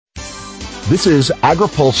This is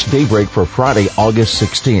AgriPulse Daybreak for Friday, August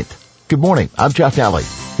 16th. Good morning. I'm Jeff Daly.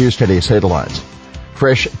 Here's today's headlines.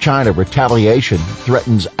 Fresh China retaliation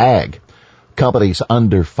threatens ag. Companies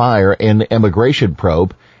under fire in immigration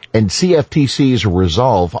probe, and CFTC's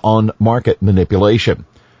resolve on market manipulation.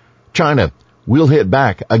 China will hit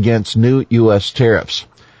back against new U.S. tariffs.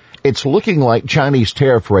 It's looking like Chinese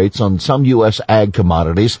tariff rates on some U.S. ag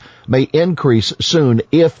commodities may increase soon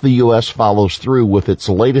if the U.S. follows through with its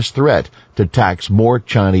latest threat to tax more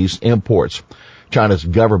Chinese imports. China's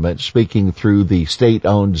government, speaking through the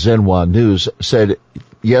state-owned Xinhua News, said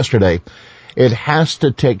yesterday it has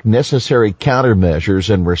to take necessary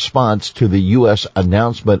countermeasures in response to the U.S.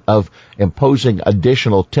 announcement of imposing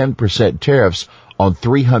additional 10% tariffs on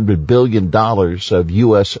 $300 billion of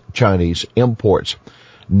U.S. Chinese imports.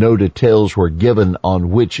 No details were given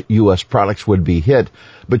on which U.S. products would be hit,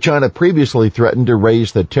 but China previously threatened to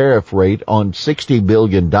raise the tariff rate on $60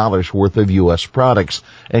 billion worth of U.S. products,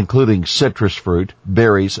 including citrus fruit,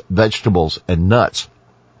 berries, vegetables, and nuts.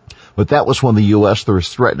 But that was when the U.S. was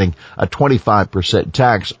threatening a 25%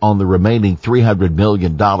 tax on the remaining $300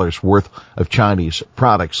 million worth of Chinese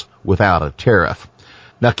products without a tariff.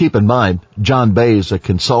 Now keep in mind, John Bays, a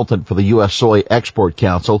consultant for the U.S. Soy Export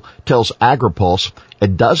Council, tells AgriPulse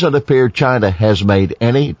it doesn't appear China has made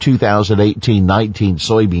any 2018-19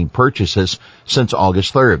 soybean purchases since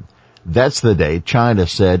August 3rd. That's the day China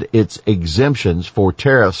said its exemptions for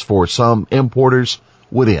tariffs for some importers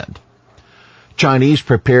would end. Chinese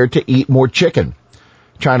prepared to eat more chicken.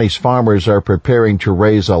 Chinese farmers are preparing to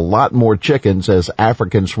raise a lot more chickens as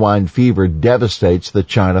African swine fever devastates the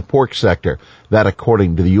China pork sector. That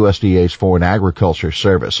according to the USDA's Foreign Agriculture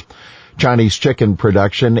Service. Chinese chicken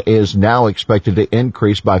production is now expected to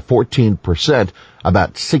increase by 14%,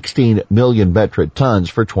 about 16 million metric tons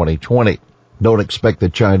for 2020. Don't expect the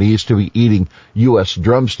Chinese to be eating U.S.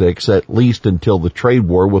 drumsticks, at least until the trade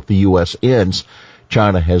war with the U.S. ends.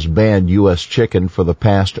 China has banned U.S. chicken for the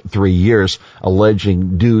past 3 years,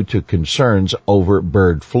 alleging due to concerns over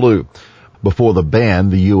bird flu. Before the ban,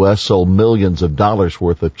 the U.S. sold millions of dollars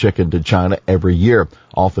worth of chicken to China every year,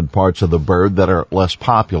 often parts of the bird that are less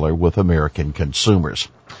popular with American consumers.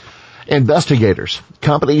 Investigators,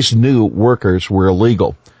 companies knew workers were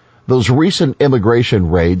illegal. Those recent immigration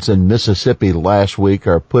raids in Mississippi last week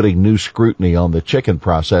are putting new scrutiny on the chicken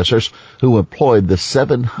processors who employed the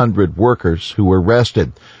 700 workers who were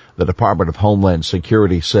arrested. The Department of Homeland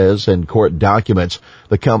Security says in court documents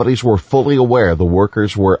the companies were fully aware the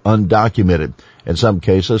workers were undocumented. In some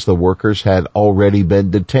cases, the workers had already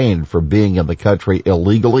been detained for being in the country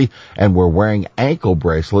illegally and were wearing ankle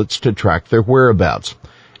bracelets to track their whereabouts.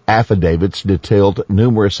 Affidavits detailed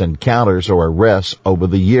numerous encounters or arrests over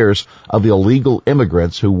the years of illegal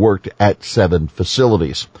immigrants who worked at 7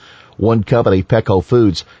 facilities. One company, Petco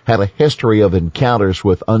Foods, had a history of encounters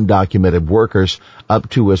with undocumented workers up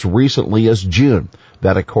to as recently as June.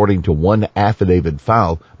 That according to one affidavit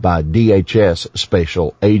filed by a DHS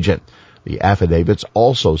special agent. The affidavits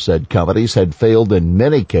also said companies had failed in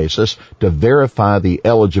many cases to verify the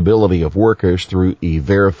eligibility of workers through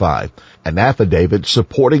E-Verify. An affidavit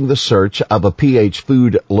supporting the search of a PH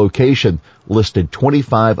Food location listed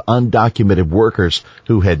 25 undocumented workers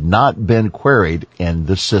who had not been queried in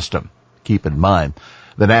the system. Keep in mind,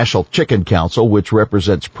 the National Chicken Council, which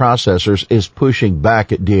represents processors, is pushing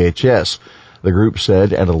back at DHS. The group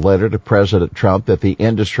said in a letter to President Trump that the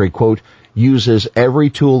industry, quote, uses every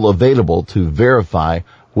tool available to verify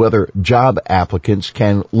whether job applicants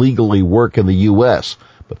can legally work in the U.S.,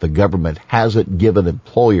 but the government hasn't given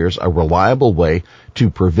employers a reliable way to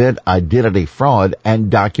prevent identity fraud and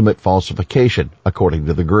document falsification, according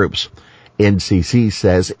to the groups. NCC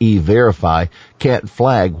says E-Verify can't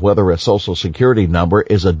flag whether a Social Security number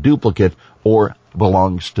is a duplicate or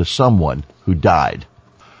belongs to someone who died.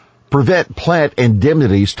 Prevent plant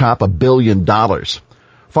indemnities top $1 billion.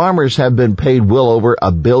 Farmers have been paid well over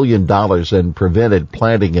 $1 billion in prevented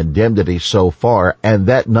planting indemnities so far, and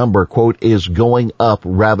that number, quote, is going up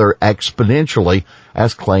rather exponentially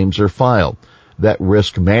as claims are filed. That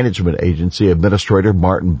Risk Management Agency Administrator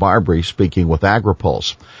Martin Barbary speaking with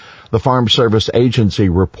AgriPulse. The Farm Service Agency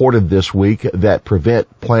reported this week that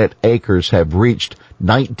prevent plant acres have reached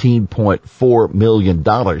 $19.4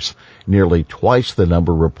 million, nearly twice the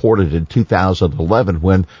number reported in 2011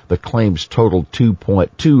 when the claims totaled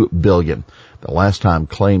 $2.2 billion. The last time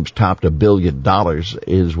claims topped $1 billion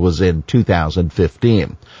was in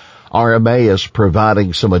 2015. RMA is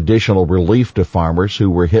providing some additional relief to farmers who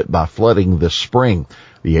were hit by flooding this spring.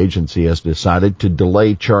 The agency has decided to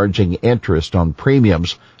delay charging interest on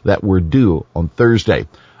premiums that were due on Thursday.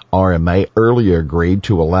 RMA earlier agreed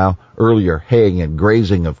to allow earlier haying and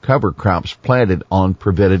grazing of cover crops planted on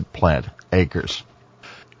prevented plant acres.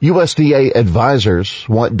 USDA advisors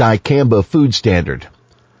want dicamba food standard.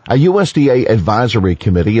 A USDA advisory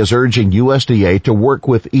committee is urging USDA to work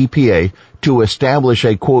with EPA to establish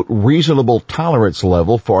a, quote, reasonable tolerance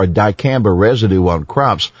level for a dicamba residue on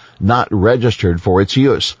crops not registered for its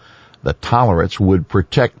use. The tolerance would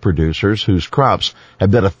protect producers whose crops have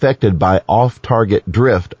been affected by off-target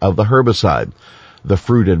drift of the herbicide. The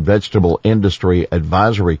Fruit and Vegetable Industry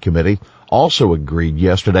Advisory Committee also agreed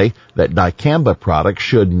yesterday that dicamba products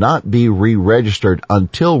should not be re-registered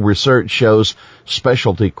until research shows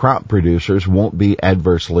specialty crop producers won't be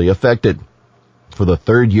adversely affected. For the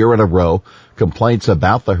third year in a row, complaints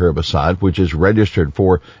about the herbicide, which is registered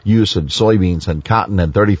for use in soybeans and cotton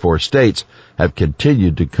in 34 states, have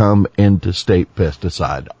continued to come into state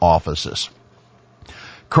pesticide offices.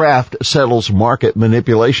 Kraft settles market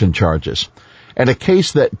manipulation charges. In a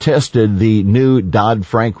case that tested the new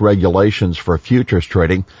Dodd-Frank regulations for futures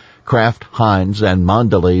trading, Kraft, Heinz, and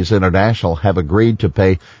Mondelez International have agreed to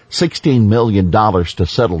pay $16 million to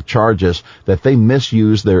settle charges that they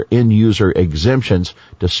misuse their end-user exemptions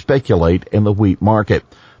to speculate in the wheat market.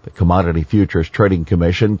 The Commodity Futures Trading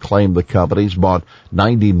Commission claimed the companies bought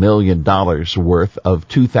 $90 million worth of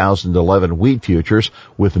 2011 wheat futures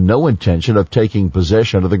with no intention of taking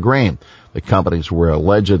possession of the grain. The companies were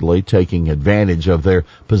allegedly taking advantage of their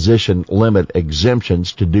position limit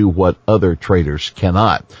exemptions to do what other traders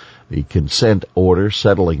cannot. The consent order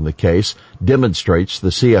settling the case demonstrates the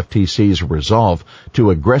CFTC's resolve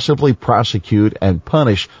to aggressively prosecute and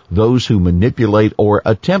punish those who manipulate or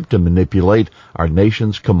attempt to manipulate our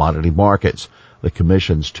nation's commodity markets, the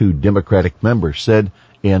Commission's 2 Democratic members said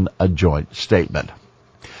in a joint statement.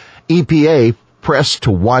 EPA pressed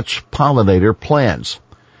to watch pollinator plans.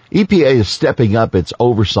 EPA is stepping up its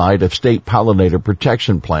oversight of state pollinator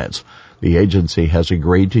protection plans. The agency has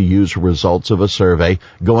agreed to use results of a survey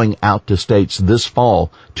going out to states this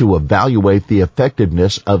fall to evaluate the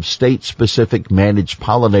effectiveness of state-specific managed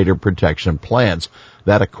pollinator protection plans.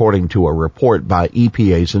 That according to a report by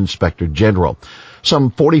EPA's Inspector General.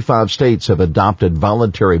 Some 45 states have adopted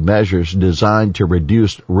voluntary measures designed to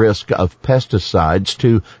reduce risk of pesticides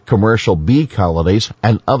to commercial bee colonies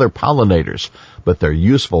and other pollinators, but their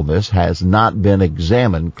usefulness has not been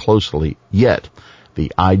examined closely yet.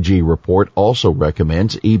 The IG report also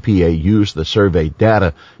recommends EPA use the survey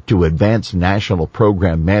data to advance national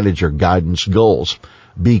program manager guidance goals.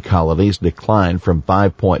 Bee colonies declined from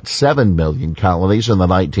 5.7 million colonies in the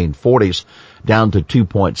 1940s down to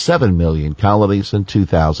 2.7 million colonies in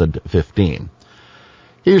 2015.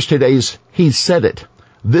 Here's today's He Said It.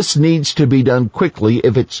 This needs to be done quickly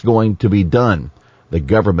if it's going to be done. The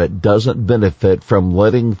government doesn't benefit from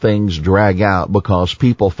letting things drag out because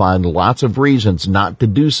people find lots of reasons not to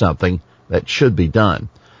do something that should be done.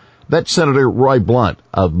 That's Senator Roy Blunt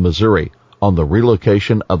of Missouri on the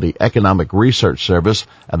relocation of the Economic Research Service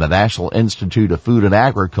and the National Institute of Food and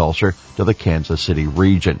Agriculture to the Kansas City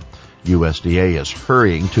region. USDA is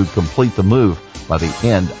hurrying to complete the move by the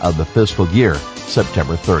end of the fiscal year,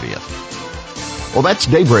 September 30th. Well, that's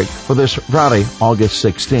Daybreak for this Friday, August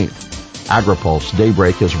 16th. AgriPulse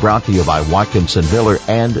Daybreak is brought to you by Watkinson Miller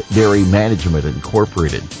and Dairy Management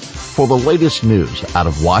Incorporated. For the latest news out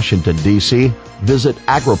of Washington, D.C., visit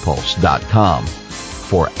agripulse.com.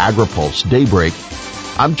 For AgriPulse Daybreak,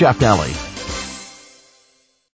 I'm Jeff Daly.